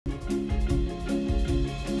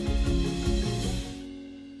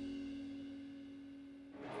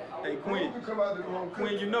Quinn.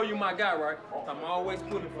 Quinn, you know you my guy, right? I'm always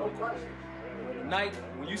pulling for you. Tonight,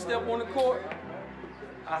 when you step on the court,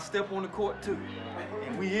 I step on the court too.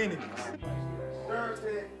 And we enemies. There's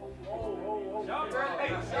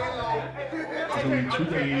only 2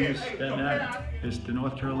 games that matter. It's the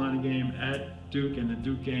North Carolina game at Duke and the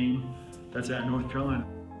Duke game that's at North Carolina.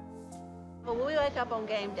 When we wake up on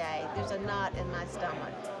game day, there's a knot in my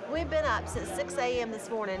stomach. We've been up since 6 a.m. this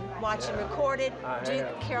morning watching recorded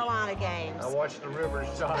Duke-Carolina games. I watched the Rivers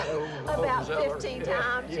shot about 15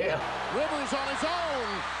 times. Yeah. Rivers on his own.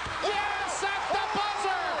 Yes, at the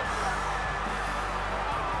buzzer!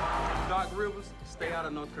 Doc Rivers, stay out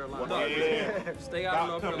of North Carolina. Yeah. Stay out of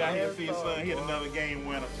North Come Carolina. down here and see his son hit another game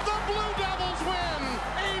winner. The Blue Devils win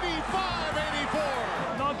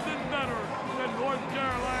 85-84. Nothing better than North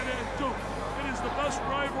Carolina and Duke. It is the best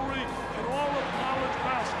rivalry in all of college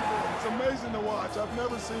basketball. It's amazing to watch. I've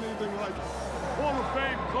never seen anything like it. Hall of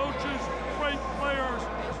Fame coaches, great players,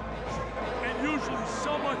 and usually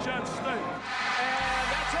so much at stake. And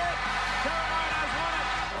that's it. Carolina's won it.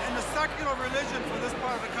 And the secular religion for this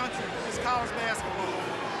part of the country is college basketball.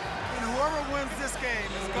 And whoever wins this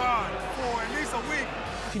game is gone for at least a week.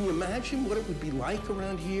 Can you imagine what it would be like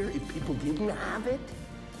around here if people didn't have it?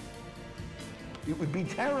 It would be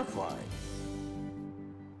terrifying.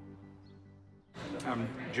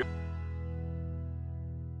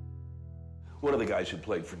 One of the guys who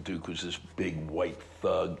played for Duke was this big white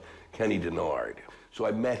thug, Kenny Denard. So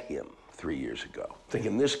I met him 3 years ago,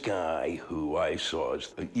 thinking this guy who I saw as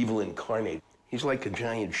the evil incarnate, he's like a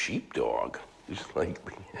giant sheepdog. He's like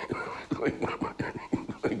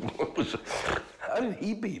what was, how did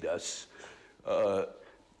he beat us?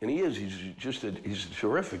 And he's a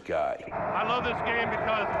terrific guy. I love this game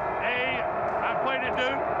because, A, I played at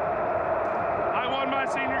Duke. I won my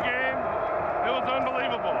senior game. It was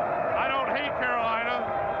unbelievable. I don't hate Carolina.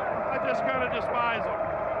 I just kind of despise them.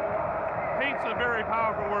 Hate's a very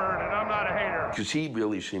powerful word, and I'm not a hater. Because he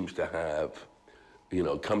really seems to have, you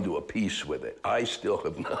know, come to a peace with it. I still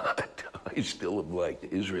have not. I still am like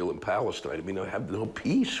Israel and Palestine. I mean, I have no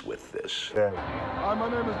peace with this. Hi, my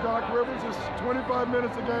name is Doc Rivers. It's 25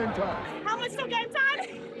 minutes of game time. How much till game time?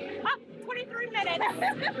 23 minutes.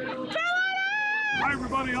 Carolina! Hi,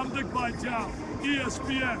 everybody. I'm Dick Vitale,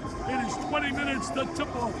 ESPN. It is 20 minutes to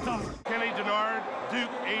tip-off time. Kenny Denard,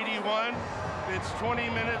 Duke 81. It's 20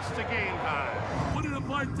 minutes to game time. Put it in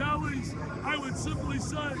Vitale's, I would simply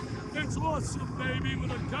say, it's awesome, baby,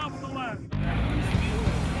 with a capital S.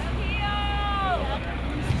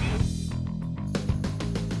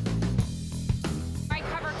 I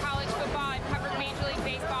cover college football, I've covered Major League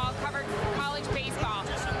Baseball, covered college baseball.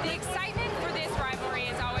 The excitement for this rivalry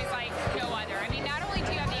is always like no other. I mean, not only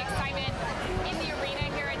do you have the excitement in the arena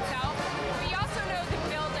here itself, but you also know the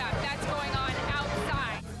build-up that's going on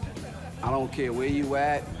outside. I don't care where you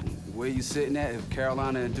at, where you sitting at. If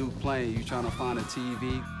Carolina and Duke playing, you trying to find a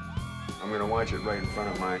TV. I'm going to watch it right in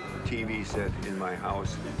front of my TV set in my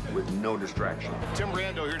house with no distraction. Tim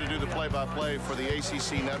Rando here to do the play-by-play for the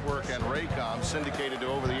ACC Network and Raycom, syndicated to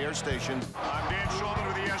over-the-air station. I'm Dan Schulman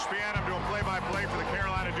with ESPN. I'm doing play-by-play for the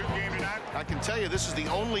Carolina-Duke game tonight. I can tell you this is the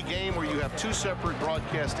only game where you have 2 separate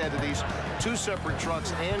broadcast entities, 2 separate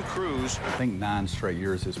trucks and crews. I think 9 straight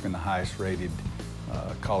years it's been the highest-rated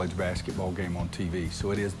college basketball game on TV.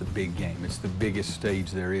 So it is the big game. It's the biggest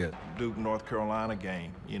stage there is. Duke North Carolina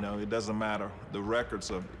game, you know, it doesn't matter the records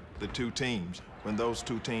of the 2 teams. When those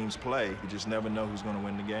 2 teams play, you just never know who's going to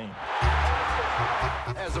win the game.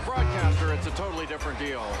 As a broadcaster, it's a totally different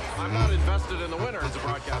deal. I'm not invested in the winner as a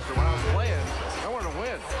broadcaster. When I was playing, I wanted to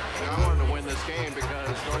win. And I wanted to win this game because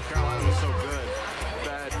North Carolina was so good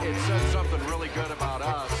that it said something really good about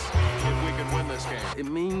us if we could win this game. It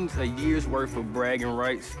means a year's worth of bragging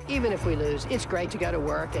rights. Even if we lose, it's great to go to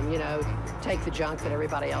work and, you know, take the junk that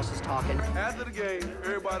everybody else is talking. After the game,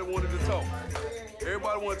 everybody wanted to talk.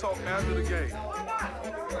 Everybody wanted to talk after the game.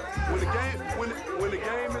 When the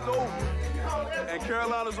game is over and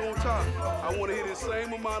Carolina's on top, I want to hear the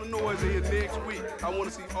same amount of noise in here next week. I want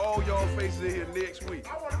to see all y'all faces in here next week.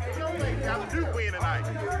 Got the Duke win tonight.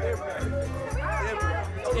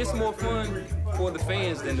 It's more fun for the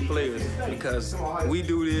fans than the players because we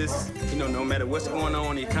do this, you know, no matter what's going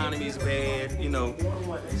on, the economy's bad, you know,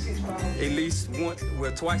 at least once,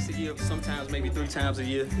 well, twice a year, sometimes maybe 3 times a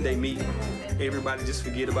year, they meet. Everybody just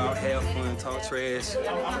forget about, have fun, talk trash,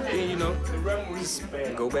 and, you know, just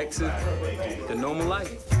go back to the normal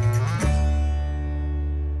life.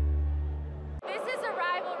 This is a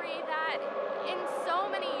rivalry that in so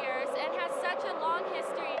many years and has such a long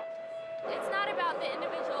history. It's not about the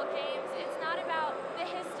individual games. It's not about the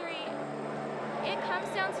history. It comes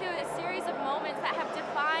down to a series of moments that have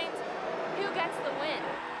defined who gets the win?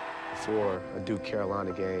 For a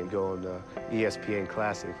Duke-Carolina game, go on the ESPN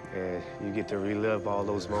Classic, and you get to relive all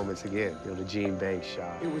those moments again. You know, the Gene Banks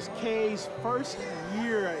shot. It was K's first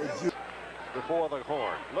year at Duke. Before the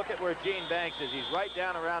horn. Look at where Gene Banks is. He's right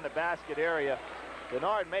down around the basket area.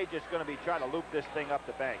 Denard may just going to be trying to loop this thing up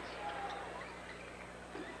to Banks.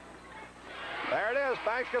 There it is.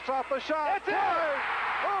 Banks gets off the shot. It's in!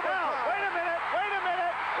 Now, wait a minute.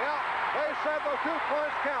 Yeah, they said the 2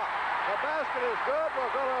 points count. The basket is good.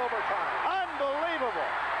 We'll go to overtime.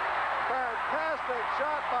 Unbelievable. Fantastic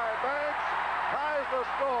shot by Banks. Ties the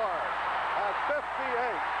score at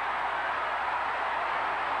 58.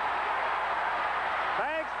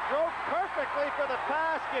 Banks broke perfectly for the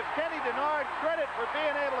pass. Give Kenny Denard credit for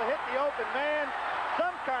being able to hit the open man.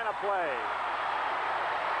 Some kind of play.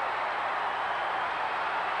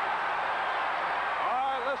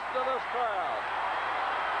 All right, listen to this crowd.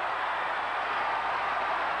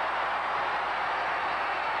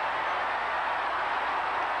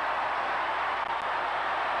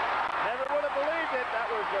 Never would have believed it. That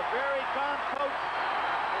was a very calm coach.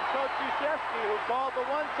 Coach Krzyzewski, who called the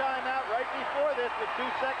one timeout right before this with 2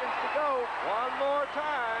 seconds to go. One more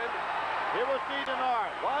time. Here was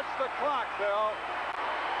Denard. Watch the clock, Bill.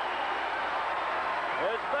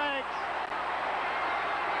 There's Banks.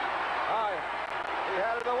 He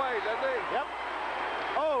had it away, didn't he? Yep.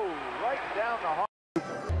 Oh, right down the heart.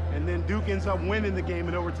 And then Duke ends up winning the game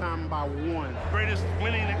in overtime by 1. Greatest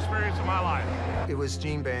winning experience of my life. It was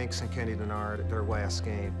Gene Banks and Kenny Denard at their last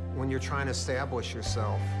game. When you're trying to establish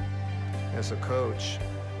yourself as a coach,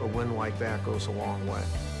 a win like that goes a long way.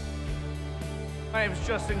 My name is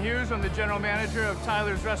Justin Hughes. I'm the general manager of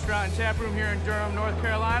Tyler's Restaurant and Tap Room here in Durham, North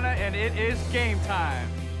Carolina, and it is game time.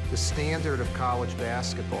 The standard of college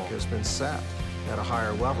basketball has been set at a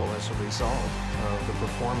higher level as a result of the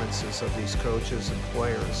performances of these coaches and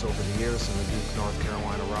players over the years in the Duke-North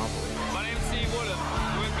Carolina rivalry. My name's Steve Woodham.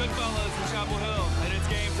 We're in Goodfellas in Chapel Hill, and it's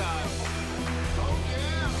game time.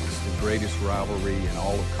 It's the greatest rivalry in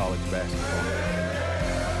all of college basketball.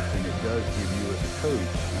 And it does give you as a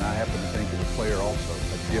coach, and I happen to think as a player also,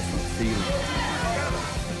 a different feeling.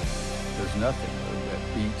 There's nothing that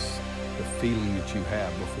beats the feeling that you have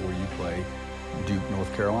before you play Duke,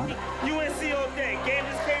 North Carolina. UNC all day. Game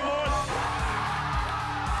just came on.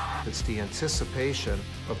 It's the anticipation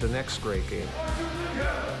of the next great game.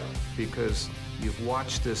 Because you've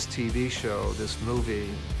watched this TV show, this movie,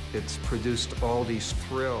 it's produced all these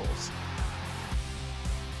thrills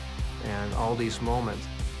and all these moments.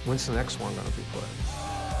 When's the next one going to be played?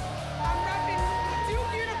 I'm repping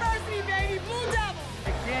Duke University, baby, Blue Devils.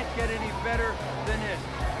 It can't get any better than this.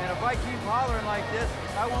 And if I keep hollering like this,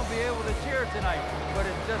 I won't be able to cheer tonight. But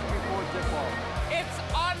it's just before tip-off. It's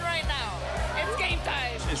on right now. It's game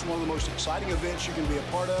time. It's one of the most exciting events you can be a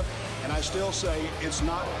part of, and I still say it's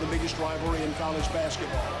not the biggest rivalry in college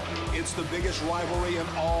basketball. It's the biggest rivalry in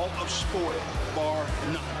all of sport, bar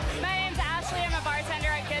none.